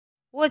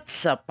What's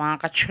up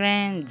mga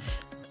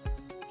ka-trends?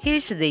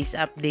 Here's today's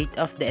update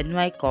of the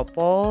NY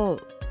couple.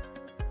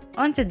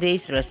 On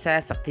today's Urassaya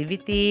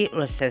activity,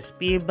 Urassaya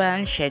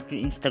Sperbund shared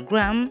on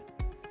Instagram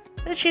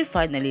that she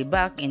finally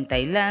back in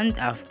Thailand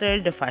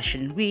after the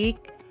Fashion Week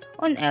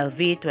on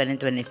LV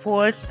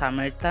 2024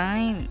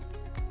 summertime.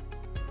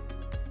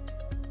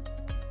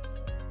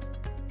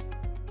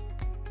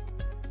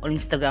 On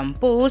Instagram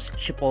post,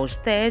 she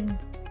posted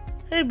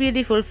her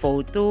beautiful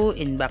photo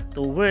in back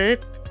to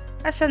work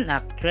as an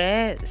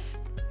actress.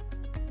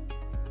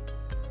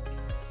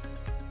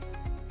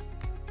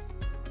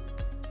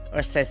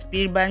 Urassaya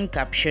Sperbund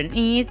captioned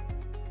it,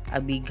 a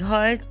big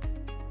heart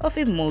of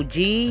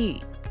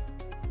emoji.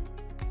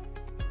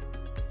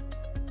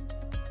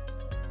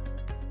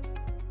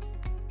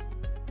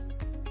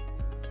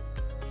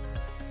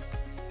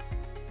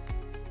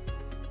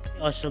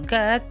 She also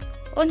got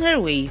on her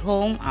way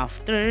home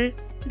after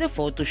the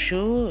photo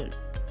shoot.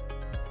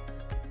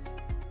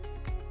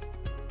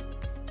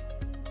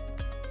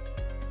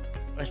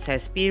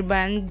 Urassaya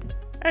Sperbund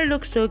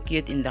look so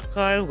cute in the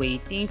car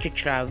waiting to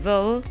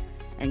travel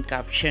and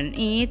caption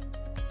it,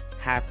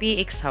 happy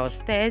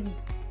exhausted,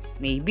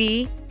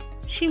 maybe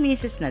she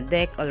misses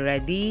Nadek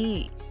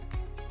already.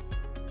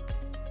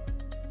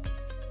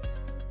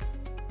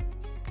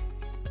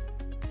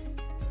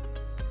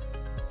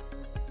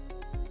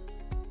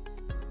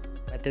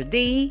 But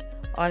today,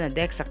 on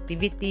Nadek's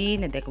activity,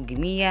 Nadek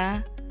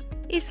Ugimiya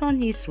is on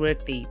his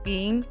work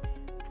taping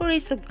for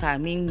his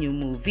upcoming new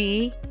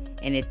movie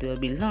and it will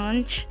be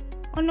launched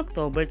on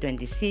October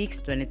 26,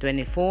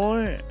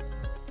 2024.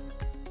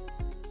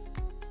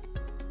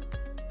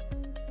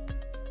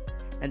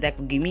 Nadek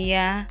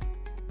Ugimiya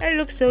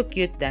look so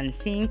cute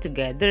dancing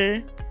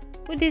together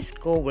with his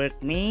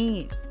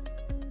co-workmate.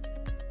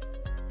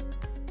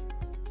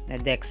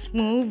 Nadek's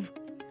move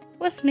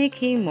was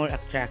making him more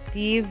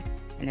attractive,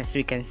 and as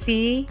we can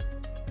see,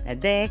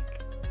 Nadek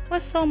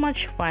was so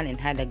much fun and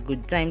had a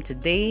good time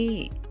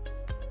today.